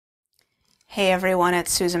Hey everyone,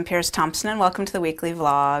 it's Susan Pierce Thompson and welcome to the weekly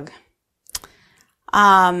vlog.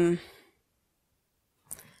 Um,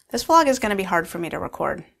 this vlog is going to be hard for me to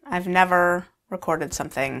record. I've never recorded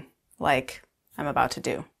something like I'm about to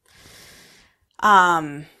do.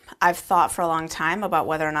 I've thought for a long time about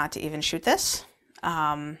whether or not to even shoot this.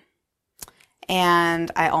 And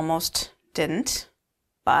I almost didn't,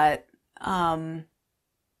 but there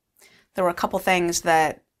were a couple things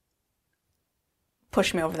that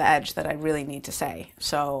push me over the edge that I really need to say.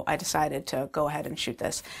 So I decided to go ahead and shoot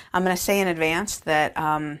this. I'm going to say in advance that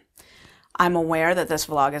I'm aware that this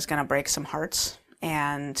vlog is going to break some hearts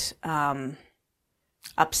and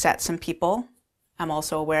upset some people. I'm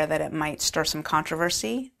also aware that it might stir some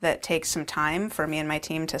controversy that takes some time for me and my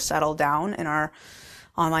team to settle down in our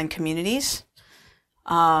online communities.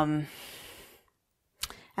 And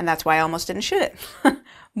that's why I almost didn't shoot it.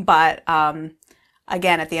 But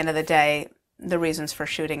again, at the end of the day, the reasons for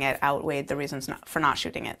shooting it outweighed the reasons for not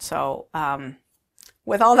shooting it. So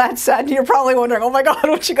with all that said, you're probably wondering, oh my God,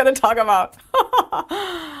 what's she going to talk about?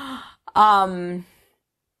 I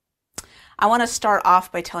want to start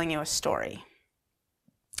off by telling you a story.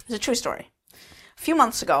 It's a true story. A few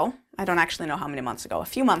months ago, I don't actually know how many months ago, a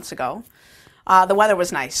few months ago, the weather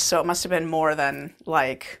was nice, so it must have been more than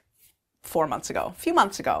like 4 months ago. A few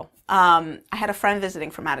months ago, I had a friend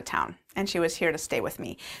visiting from out of town, and she was here to stay with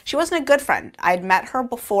me. She wasn't a good friend. I'd met her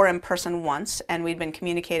before in person once, and we'd been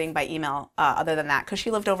communicating by email other than that, because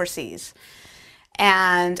she lived overseas.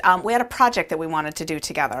 And we had a project that we wanted to do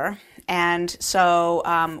together. And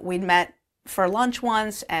so we'd met for lunch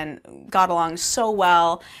once and got along so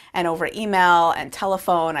well, and over email and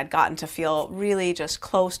telephone, I'd gotten to feel really just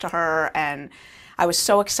close to her, and I was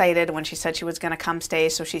so excited when she said she was going to come stay.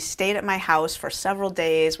 So she stayed at my house for several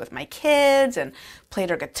days with my kids and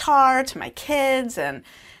played her guitar to my kids and,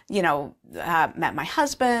 met my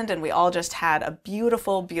husband, and we all just had a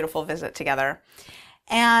beautiful, beautiful visit together.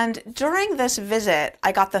 And during this visit,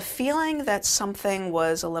 I got the feeling that something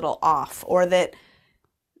was a little off, or that,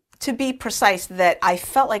 to be precise, that I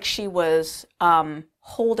felt like she was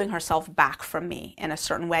holding herself back from me in a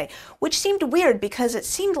certain way, which seemed weird because it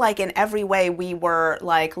seemed like in every way we were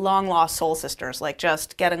like long lost soul sisters, like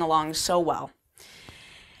just getting along so well.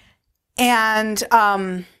 And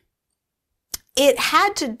it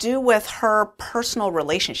had to do with her personal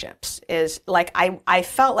relationships. Is like I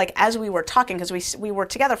felt like as we were talking, because we were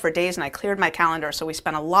together for days and I cleared my calendar, so we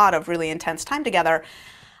spent a lot of really intense time together.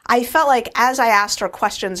 I felt like as I asked her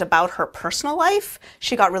questions about her personal life,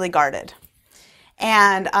 she got really guarded.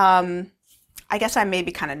 And I guess I may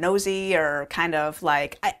be kind of nosy, or kind of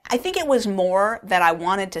like, I think it was more that I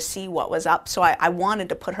wanted to see what was up. So I wanted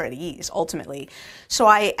to put her at ease, ultimately. So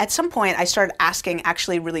at some point, I started asking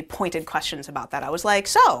actually really pointed questions about that. I was like,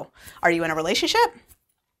 so, are you in a relationship?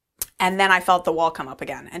 And then I felt the wall come up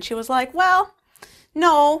again. And she was like, well,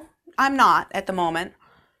 no, I'm not at the moment.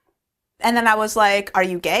 And then I was like, are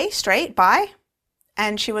you gay, straight, bi?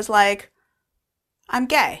 And she was like, I'm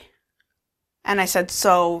gay. And I said,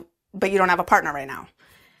 so, but you don't have a partner right now.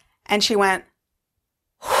 And she went,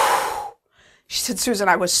 whew. She said, Susan,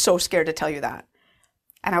 I was so scared to tell you that.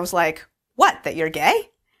 And I was like, what, that you're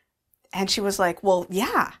gay? And she was like, well,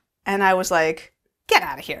 yeah. And I was like, get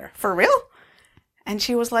out of here, for real? And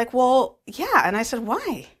she was like, well, yeah. And I said,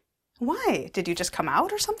 why? Why? Did you just come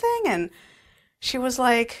out or something? And she was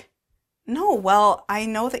like, no, well, I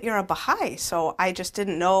know that you're a Baha'i, so I just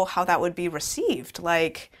didn't know how that would be received.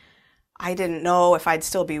 Like, I didn't know if I'd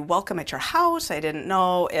still be welcome at your house. I didn't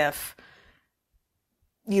know if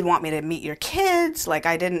you'd want me to meet your kids. Like,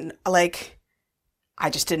 I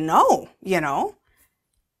just didn't know,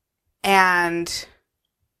 And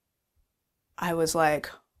I was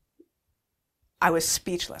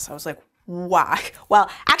speechless. I was like, why? Well,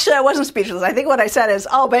 actually, I wasn't speechless. I think what I said is,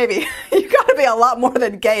 oh, baby, you got to be a lot more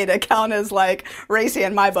than gay to count as like racy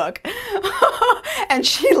in my book. And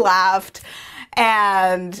she laughed.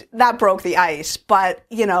 And that broke the ice. But,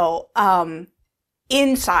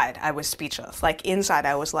 inside I was speechless. Like inside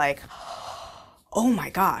I was like, oh my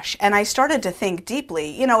gosh. And I started to think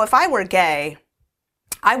deeply, if I were gay,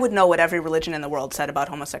 I would know what every religion in the world said about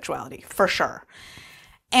homosexuality, for sure.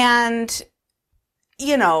 And,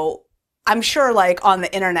 I'm sure like on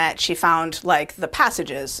the internet, she found like the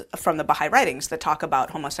passages from the Baha'i writings that talk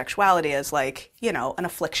about homosexuality as like, an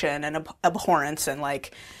affliction and abhorrence, and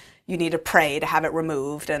like, you need to pray to have it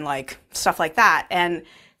removed and like stuff like that. And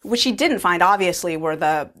what she didn't find, obviously, were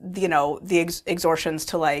the exhortations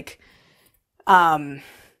to like,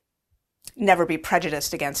 never be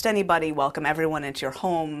prejudiced against anybody, welcome everyone into your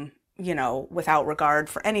home, without regard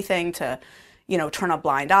for anything, to, turn a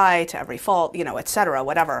blind eye to every fault, et cetera,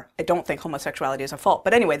 whatever. I don't think homosexuality is a fault.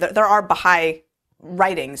 But anyway, there are Baha'i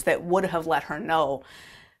writings that would have let her know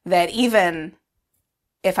that even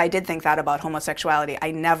if I did think that about homosexuality,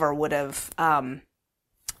 I never would have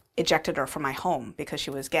ejected her from my home because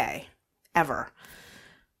she was gay, ever.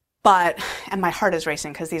 And my heart is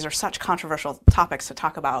racing because these are such controversial topics to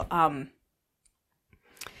talk about.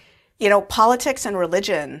 Politics and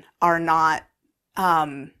religion are not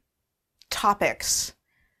topics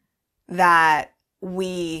that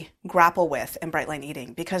we grapple with in Bright Line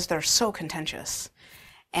Eating because they're so contentious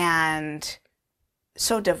and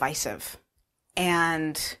so divisive.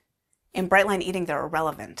 And in Bright Line Eating, they're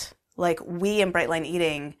irrelevant. Like, we in Bright Line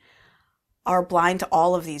Eating are blind to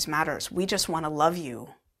all of these matters. We just want to love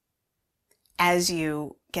you as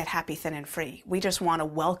you get happy, thin, and free. We just want to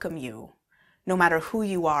welcome you, no matter who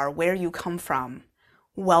you are, where you come from,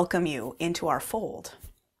 welcome you into our fold.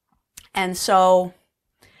 And so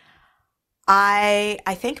I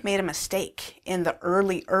think made a mistake in the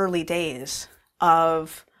early days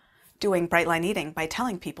of doing Bright Line Eating by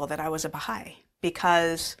telling people that I was a Baha'i,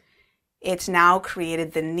 because it's now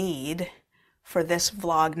created the need for this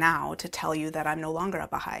vlog now to tell you that I'm no longer a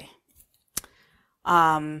Baha'i.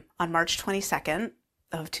 On March 22nd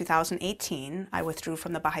of 2018, I withdrew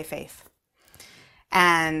from the Baha'i faith.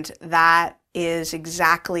 And that is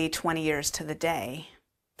exactly 20 years to the day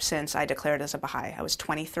since I declared as a Baha'i. I was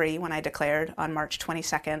 23 when I declared on March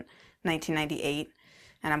 22nd, 1998,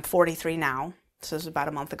 and I'm 43 now. This was about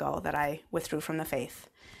a month ago that I withdrew from the faith.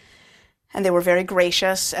 And they were very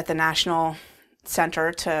gracious at the National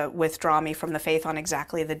Center to withdraw me from the faith on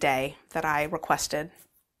exactly the day that I requested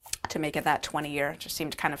to make it that 20 year. It just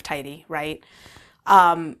seemed kind of tidy, right?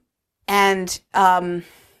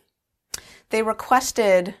 They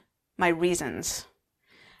requested my reasons.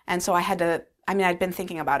 And so I had to, I'd been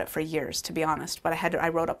thinking about it for years, to be honest, but I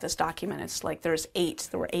wrote up this document. It's like there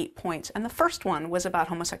were 8 points. And the first one was about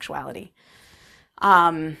homosexuality.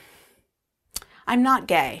 I'm not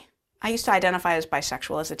gay. I used to identify as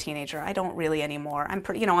bisexual as a teenager. I don't really anymore. I'm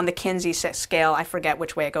pretty, on the Kinsey scale, I forget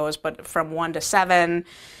which way it goes, but from 1 to 7,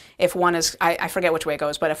 if 1 is, I forget which way it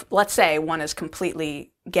goes, but if, let's say 1 is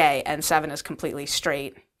completely gay and 7 is completely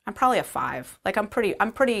straight, I'm probably a 5. Like, I'm pretty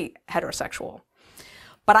heterosexual.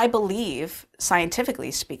 But I believe, scientifically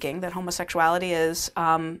speaking, that homosexuality is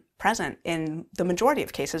present in the majority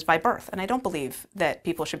of cases by birth. And I don't believe that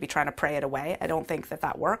people should be trying to pray it away. I don't think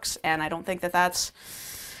that works. And I don't think that that's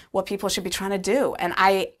what people should be trying to do. And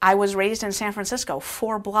I was raised in San Francisco,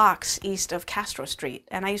 4 blocks east of Castro Street.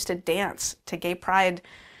 And I used to dance to gay pride,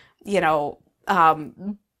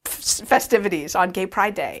 festivities on Gay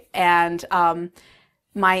Pride Day. And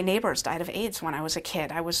my neighbors died of AIDS when I was a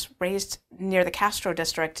kid. I was raised near the Castro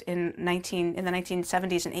district in the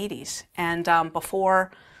 1970s and 80s. And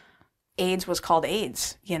before AIDS was called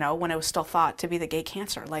AIDS, when it was still thought to be the gay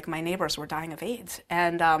cancer, like, my neighbors were dying of AIDS.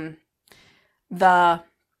 And the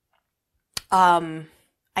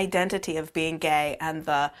identity of being gay and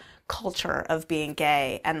the culture of being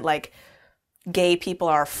gay, and like, gay people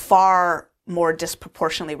are far more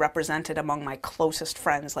disproportionately represented among my closest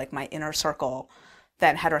friends, like my inner circle,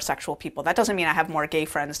 than heterosexual people. That doesn't mean I have more gay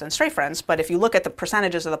friends than straight friends, but if you look at the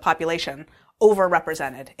percentages of the population,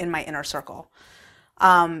 overrepresented in my inner circle.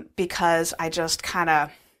 Because I just kind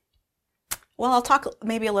of, I'll talk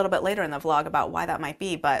maybe a little bit later in the vlog about why that might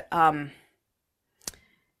be, but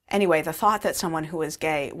anyway, the thought that someone who is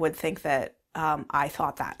gay would think that I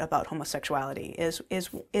thought that about homosexuality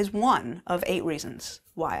is one of 8 reasons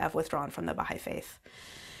why I've withdrawn from the Baha'i faith.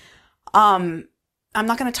 I'm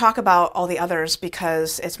not going to talk about all the others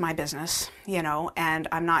because it's my business, and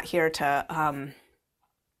I'm not here to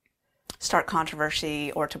start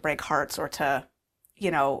controversy or to break hearts or to,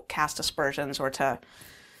 cast aspersions or to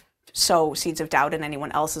sow seeds of doubt in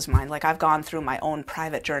anyone else's mind. Like, I've gone through my own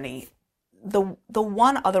private journey. The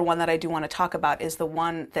one other one that I do want to talk about is the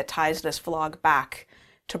one that ties this vlog back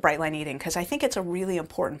to Bright Line Eating, because I think it's a really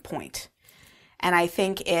important point. And I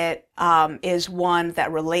think it is one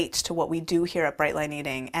that relates to what we do here at Bright Line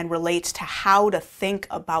Eating and relates to how to think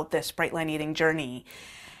about this Bright Line Eating journey.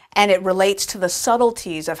 And it relates to the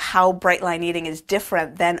subtleties of how Bright Line Eating is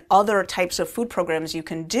different than other types of food programs you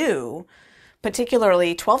can do,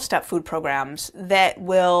 particularly 12-step food programs that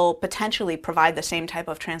will potentially provide the same type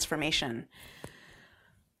of transformation.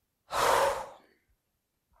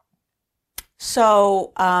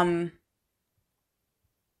 So,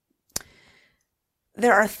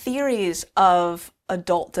 there are theories of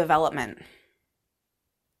adult development.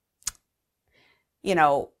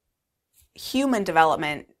 Human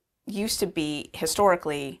development used to be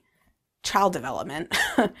historically child development.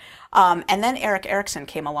 And then Erik Erikson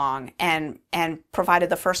came along and provided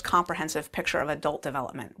the first comprehensive picture of adult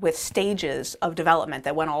development with stages of development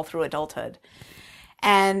that went all through adulthood.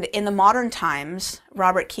 And in the modern times,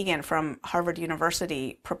 Robert Kegan from Harvard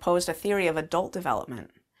University proposed a theory of adult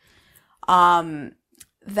development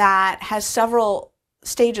that has several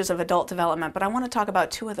stages of adult development, but I want to talk about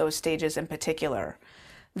two of those stages in particular.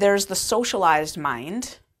 There's the socialized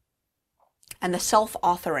mind and the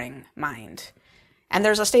self-authoring mind. And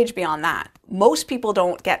there's a stage beyond that. Most people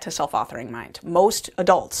don't get to self-authoring mind. Most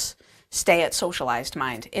adults stay at socialized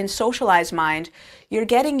mind. In socialized mind, you're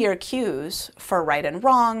getting your cues for right and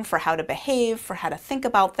wrong, for how to behave, for how to think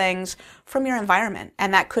about things from your environment.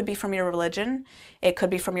 And that could be from your religion. It could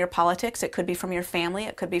be from your politics. It could be from your family.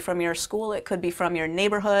 It could be from your school. It could be from your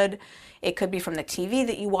neighborhood. It could be from the TV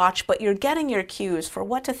that you watch. But you're getting your cues for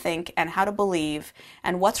what to think and how to believe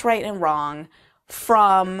and what's right and wrong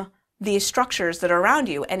from these structures that are around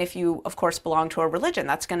you. And if you, of course, belong to a religion,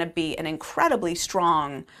 that's going to be an incredibly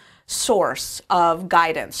strong source of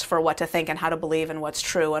guidance for what to think and how to believe and what's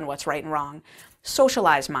true and what's right and wrong.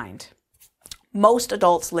 Socialized mind. Most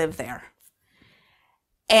adults live there.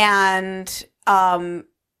 And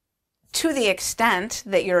to the extent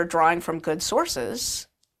that you're drawing from good sources,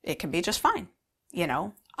 it can be just fine, you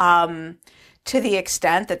know. To the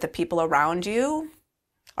extent that the people around you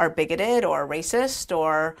are bigoted or racist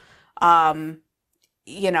or,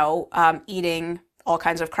 eating all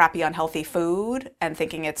kinds of crappy, unhealthy food and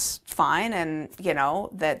thinking it's fine and,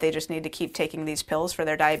 that they just need to keep taking these pills for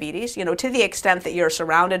their diabetes. To the extent that you're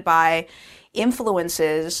surrounded by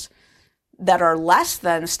influences that are less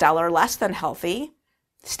than stellar, less than healthy,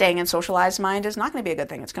 staying in socialized mind is not going to be a good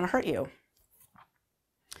thing. It's going to hurt you.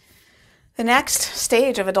 The next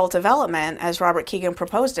stage of adult development, as Robert Kegan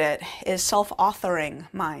proposed it, is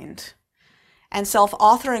self-authoring mind. And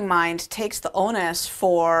self-authoring mind takes the onus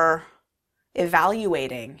for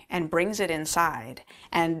evaluating and brings it inside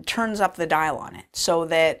and turns up the dial on it so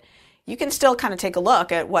that you can still kind of take a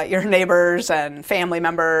look at what your neighbors and family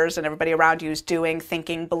members and everybody around you is doing,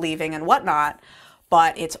 thinking, believing, and whatnot.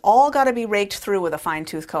 But it's all got to be raked through with a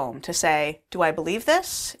fine-tooth comb to say, do I believe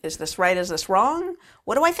this? Is this right? Is this wrong?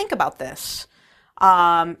 What do I think about this?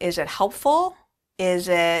 Is it helpful? Is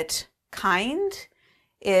it kind?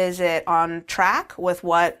 Is it on track with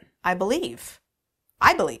what I believe?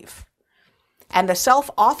 I believe. And the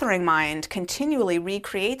self-authoring mind continually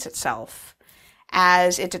recreates itself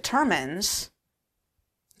as it determines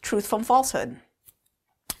truth from falsehood.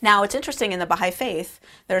 Now, it's interesting, in the Baha'i faith,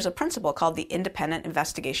 there's a principle called the independent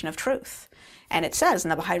investigation of truth. And it says in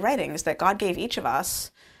the Baha'i writings that God gave each of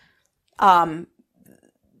us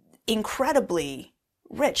incredibly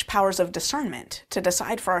rich powers of discernment to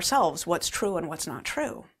decide for ourselves what's true and what's not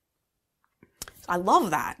true. I love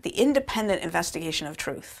that, the independent investigation of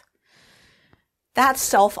truth. That's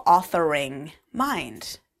self-authoring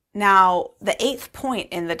mind. Now, the 8th point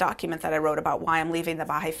in the document that I wrote about why I'm leaving the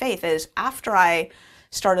Baha'i faith is, after I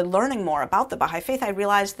started learning more about the Baha'i faith, I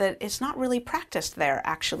realized that it's not really practiced there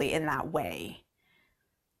actually in that way.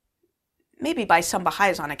 Maybe by some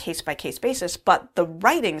Baha'is on a case-by-case basis, but the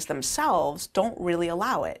writings themselves don't really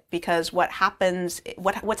allow it, because what's happened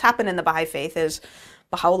in the Baha'i faith is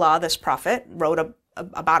Baha'u'llah, this prophet, wrote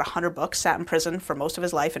about 100 books, sat in prison for most of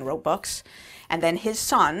his life and wrote books, and then his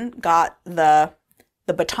son got the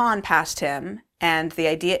baton passed him, and the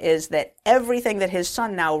idea is that everything that his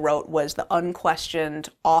son now wrote was the unquestioned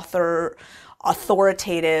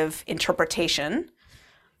authoritative interpretation.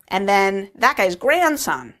 And then that guy's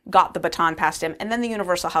grandson got the baton passed him, and then the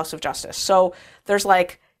Universal House of Justice. So there's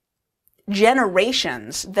like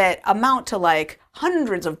generations that amount to like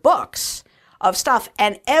hundreds of books of stuff,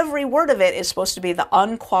 and every word of it is supposed to be the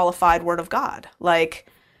unqualified word of God. Like,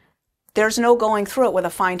 there's no going through it with a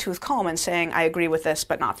fine-tooth comb and saying, I agree with this,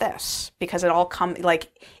 but not this, because it all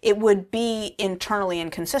it would be internally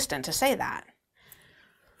inconsistent to say that.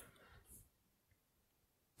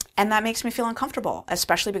 And that makes me feel uncomfortable,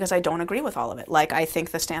 especially because I don't agree with all of it. Like, I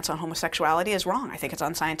think the stance on homosexuality is wrong. I think it's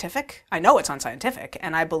unscientific. I know it's unscientific,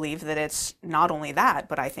 and I believe that it's not only that,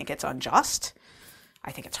 but I think it's unjust.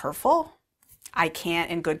 I think it's hurtful. I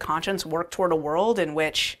can't, in good conscience, work toward a world in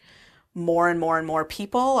which more and more and more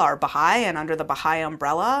people are Baha'i and under the Baha'i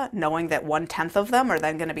umbrella, knowing that 1/10 of them are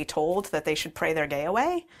then going to be told that they should pray their gay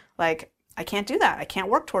away. Like, I can't do that. I can't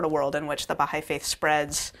work toward a world in which the Baha'i faith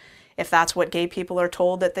spreads if that's what gay people are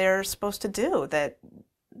told that they're supposed to do, that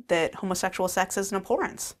homosexual sex is an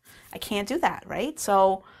abhorrence. I can't do that, right?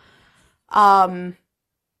 So,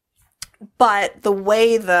 but the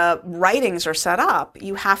way the writings are set up,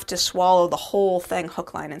 you have to swallow the whole thing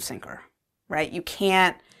hook, line, and sinker, right? You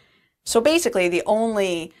can't So basically, the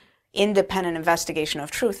only independent investigation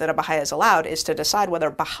of truth that a Baha'i is allowed is to decide whether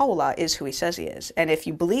Baha'u'llah is who he says he is. And if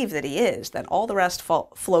you believe that he is, then all the rest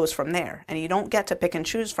flows from there. And you don't get to pick and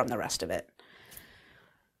choose from the rest of it.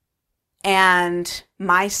 And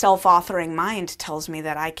my self-authoring mind tells me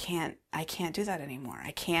that I can't do that anymore.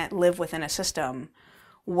 I can't live within a system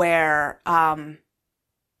where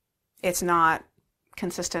it's not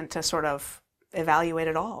consistent to sort of evaluate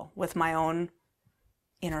it all with my own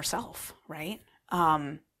inner self, right?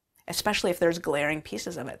 Especially if there's glaring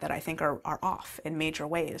pieces of it that I think are off in major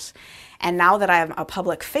ways. And now that I'm a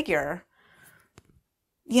public figure,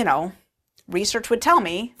 research would tell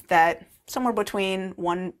me that somewhere between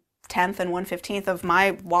 1/10 and 1/15 of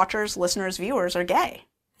my watchers, listeners, viewers are gay.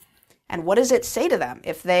 And what does it say to them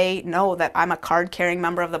if they know that I'm a card-carrying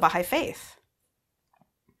member of the Baha'i faith?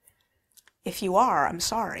 If you are, I'm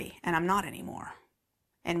sorry, and I'm not anymore.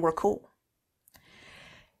 And we're cool.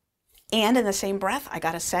 And in the same breath, I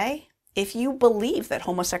gotta say, if you believe that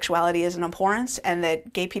homosexuality is an abhorrence and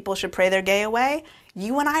that gay people should pray their gay away,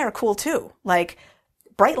 you and I are cool too. Like,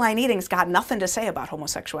 Bright Line Eating's got nothing to say about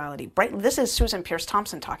homosexuality. This is Susan Pierce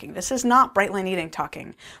Thompson talking. This is not Bright Line Eating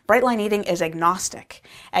talking. Bright Line Eating is agnostic.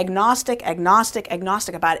 Agnostic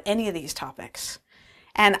about any of these topics.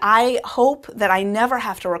 And I hope that I never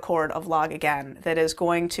have to record a vlog again that is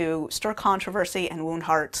going to stir controversy and wound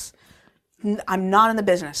hearts. I'm not in the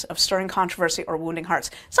business of stirring controversy or wounding hearts.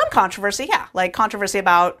 Some controversy, yeah, like controversy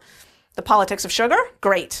about the politics of sugar,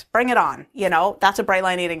 great, bring it on. That's a Bright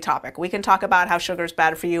Line Eating topic. We can talk about how sugar is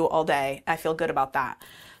bad for you all day. I feel good about that.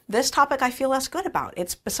 This topic I feel less good about.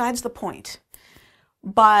 It's besides the point.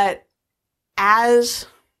 But and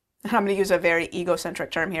I'm going to use a very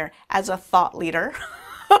egocentric term here, as a thought leader,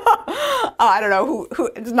 I don't know who,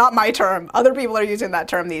 it's not my term. Other people are using that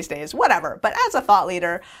term these days, whatever. But as a thought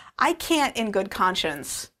leader, I can't in good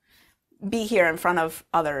conscience be here in front of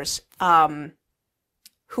others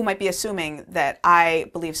who might be assuming that I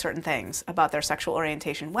believe certain things about their sexual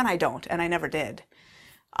orientation when I don't, and I never did,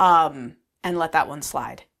 and let that one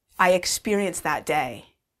slide. I experienced that day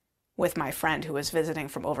with my friend who was visiting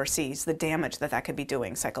from overseas, the damage that could be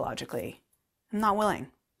doing psychologically. I'm not willing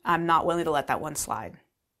to let that one slide.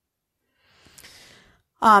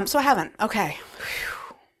 So I haven't. Okay.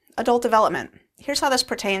 Whew. Adult development. Here's how this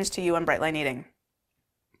pertains to you and Bright Line Eating.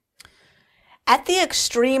 At the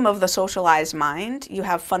extreme of the socialized mind, you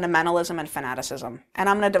have fundamentalism and fanaticism. And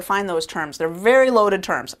I'm going to define those terms. They're very loaded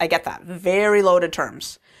terms. I get that. Very loaded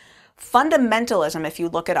terms. Fundamentalism, if you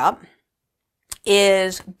look it up,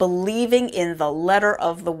 is believing in the letter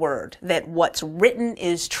of the word, that what's written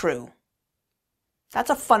is true.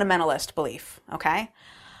 That's a fundamentalist belief, okay?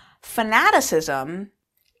 Fanaticism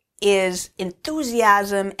is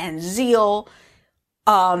enthusiasm and zeal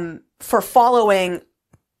for following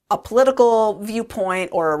a political viewpoint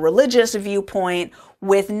or a religious viewpoint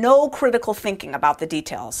with no critical thinking about the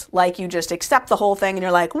details. Like you just accept the whole thing and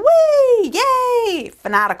you're like, whee, yay,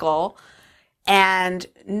 fanatical, and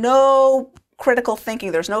no critical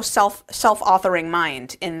thinking. There's no self-authoring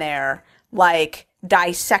mind in there, like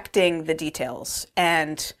dissecting the details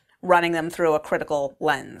and running them through a critical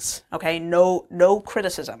lens. Okay, no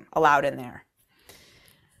criticism allowed in there.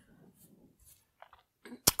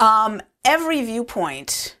 Every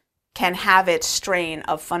viewpoint can have its strain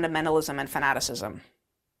of fundamentalism and fanaticism.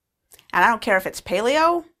 And I don't care if it's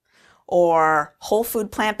paleo or whole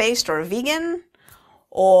food plant-based or vegan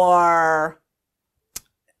or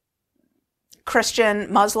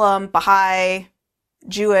Christian, Muslim, Baha'i,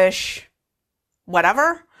 Jewish,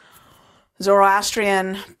 whatever,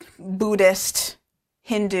 Zoroastrian, Buddhist,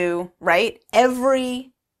 Hindu, right?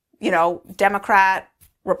 Every, Democrat,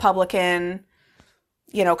 Republican,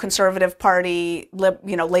 Conservative Party,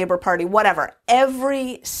 Labor Party, whatever.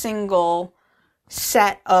 Every single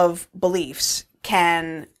set of beliefs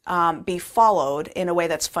can be followed in a way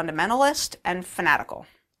that's fundamentalist and fanatical.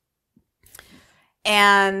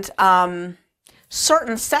 And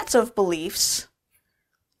certain sets of beliefs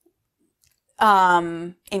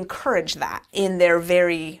encourage that in their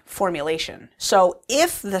very formulation. So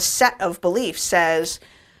if the set of beliefs says,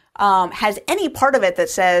 has any part of it that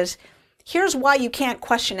says, here's why you can't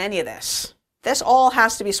question any of this, this all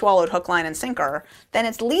has to be swallowed hook, line, and sinker, then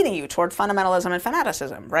it's leading you toward fundamentalism and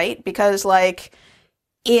fanaticism, right? Because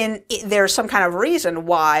there's some kind of reason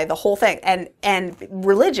why the whole thing, and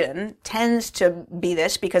religion tends to be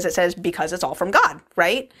this because it says, because it's all from God,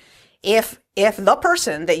 right? If the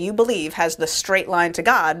person that you believe has the straight line to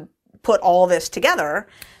God put all this together,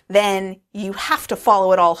 then you have to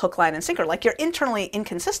follow it all hook, line, and sinker. Like, you're internally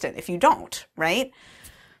inconsistent if you don't, right?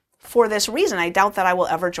 For this reason, I doubt that I will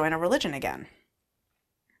ever join a religion again.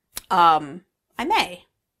 I may.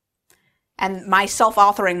 And my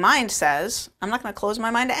self-authoring mind says, I'm not going to close my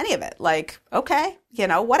mind to any of it. Like, okay,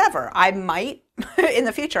 whatever. I might in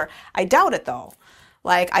the future. I doubt it though.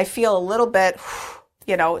 Like, I feel a little bit,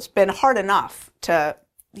 it's been hard enough to,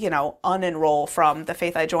 unenroll from the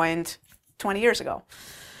faith I joined 20 years ago.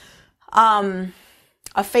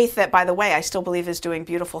 A faith that, by the way, I still believe is doing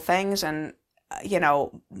beautiful things. And,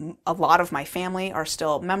 a lot of my family are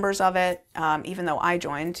still members of it. Even though I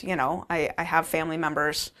joined, I have family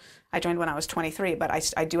members. I joined when I was 23, but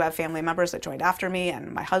I do have family members that joined after me,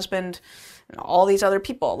 and my husband and all these other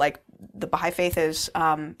people. Like, the Baha'i faith is,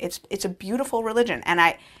 it's a beautiful religion. And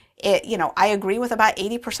I agree with about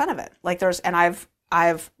 80% of it. Like,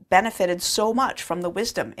 I've benefited so much from the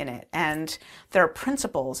wisdom in it. And there are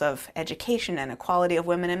principles of education and equality of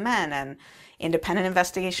women and men and independent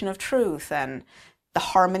investigation of truth and the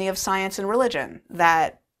harmony of science and religion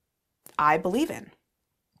that I believe in.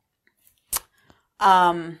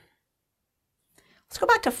 Let's go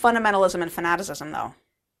back to fundamentalism and fanaticism, though.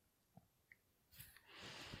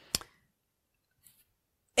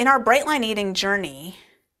 In our bright line eating journey,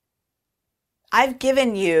 I've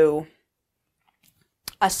given you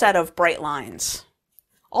a set of bright lines.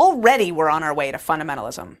 Already we're on our way to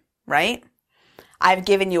fundamentalism, right? I've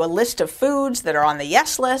given you a list of foods that are on the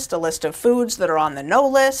yes list, a list of foods that are on the no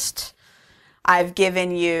list. I've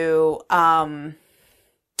given you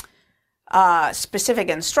specific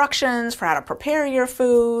instructions for how to prepare your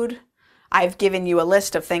food. I've given you a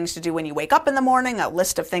list of things to do when you wake up in the morning, a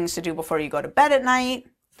list of things to do before you go to bed at night.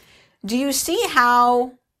 Do you see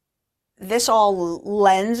how this all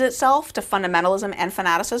lends itself to fundamentalism and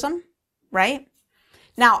fanaticism, right?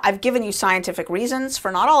 Now, I've given you scientific reasons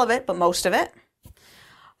for not all of it, but most of it.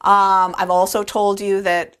 I've also told you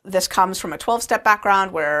that this comes from a 12-step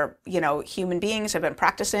background where, human beings have been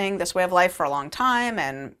practicing this way of life for a long time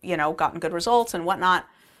and, gotten good results and whatnot.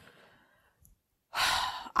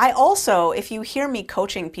 I also, if you hear me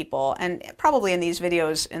coaching people, and probably in these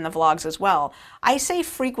videos, in the vlogs as well, I say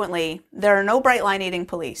frequently, there are no bright line eating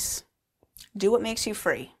police. Do what makes you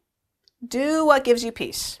free. Do what gives you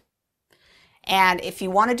peace. And if you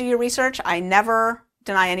want to do your research, I never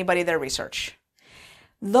deny anybody their research.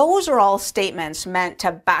 Those are all statements meant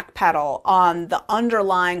to backpedal on the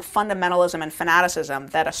underlying fundamentalism and fanaticism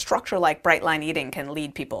that a structure like bright line eating can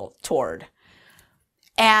lead people toward.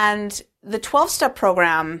 And the 12-step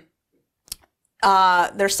program,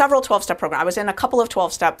 there's several 12-step programs. I was in a couple of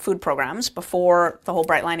 12-step food programs before the whole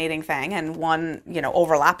bright line eating thing, and one,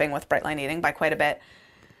 overlapping with bright line eating by quite a bit.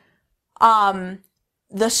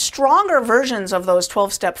 The stronger versions of those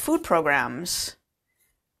 12-step food programs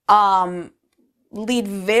lead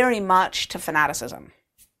very much to fanaticism.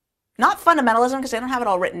 Not fundamentalism, because they don't have it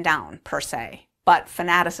all written down per se, but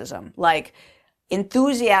fanaticism, like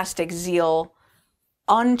enthusiastic zeal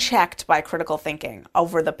unchecked by critical thinking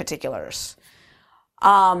over the particulars.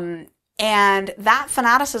 And that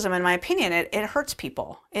fanaticism, in my opinion, it hurts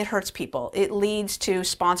people. It hurts people. It leads to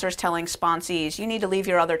sponsors telling sponsees, you need to leave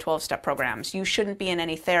your other 12-step programs. You shouldn't be in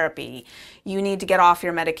any therapy. You need to get off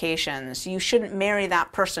your medications. You shouldn't marry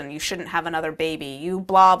that person. You shouldn't have another baby. You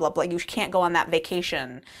blah, blah, blah. You can't go on that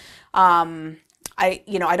vacation. I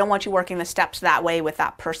don't want you working the steps that way with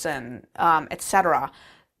that person, etc.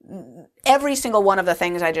 Every single one of the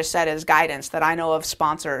things I just said is guidance that I know of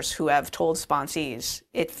sponsors who have told sponsees.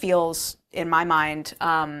 It feels, in my mind,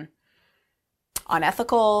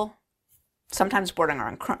 unethical, sometimes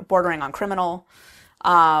bordering on criminal,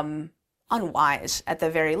 unwise at the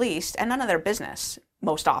very least, and none of their business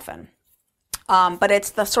most often. But it's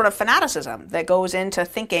the sort of fanaticism that goes into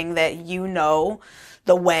thinking that you know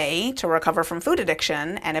the way to recover from food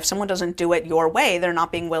addiction, and if someone doesn't do it your way, they're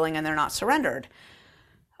not being willing and they're not surrendered.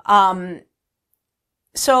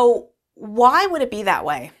 So why would it be that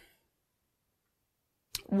way?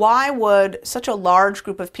 Why would such a large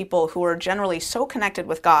group of people who are generally so connected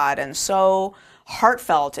with God and so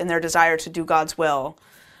heartfelt in their desire to do God's will,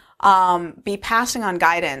 be passing on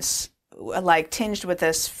guidance like tinged with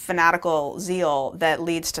this fanatical zeal that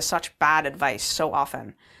leads to such bad advice so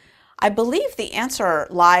often? I believe the answer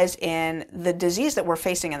lies in the disease that we're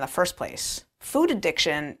facing in the first place. Food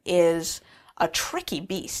addiction is a tricky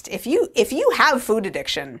beast. If you have food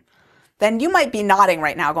addiction, then you might be nodding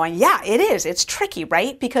right now going, yeah, it is. It's tricky,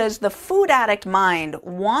 right? Because the food addict mind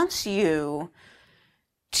wants you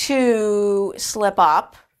to slip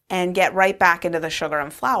up and get right back into the sugar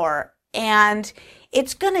and flour. And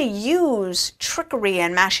it's going to use trickery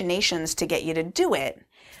and machinations to get you to do it.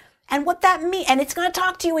 And what that means, and it's going to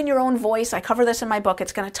talk to you in your own voice. I cover this in my book.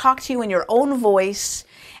 It's going to talk to you in your own voice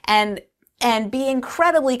and be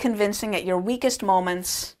incredibly convincing at your weakest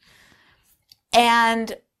moments.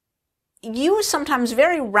 and use sometimes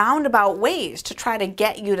very roundabout ways to try to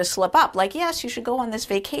get you to slip up. Like, yes, you should go on this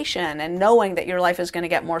vacation, and knowing that your life is going to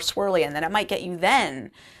get more swirly, and then it might get you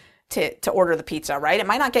then to order the pizza, right? It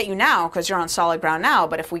might not get you now because you're on solid ground now,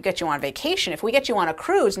 but if we get you on vacation, if we get you on a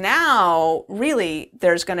cruise, now really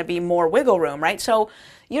there's going to be more wiggle room, right? So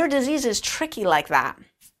your disease is tricky like that.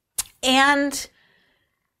 And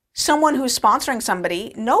someone who's sponsoring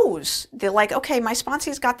somebody knows, they're like, okay, my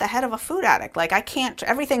sponsee's got the head of a food addict. Like, I can't,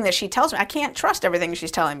 everything that she tells me, I can't trust everything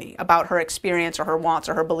she's telling me about her experience or her wants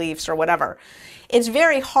or her beliefs or whatever. It's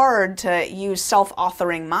very hard to use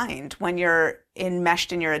self-authoring mind when you're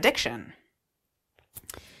enmeshed in your addiction.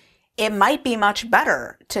 It might be much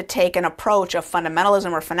better to take an approach of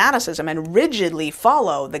fundamentalism or fanaticism and rigidly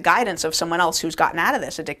follow the guidance of someone else who's gotten out of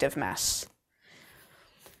this addictive mess.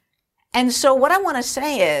 And so what I want to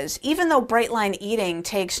say is, even though Bright Line Eating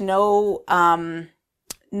takes no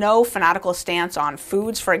fanatical stance on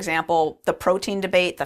foods, for example, the protein debate, the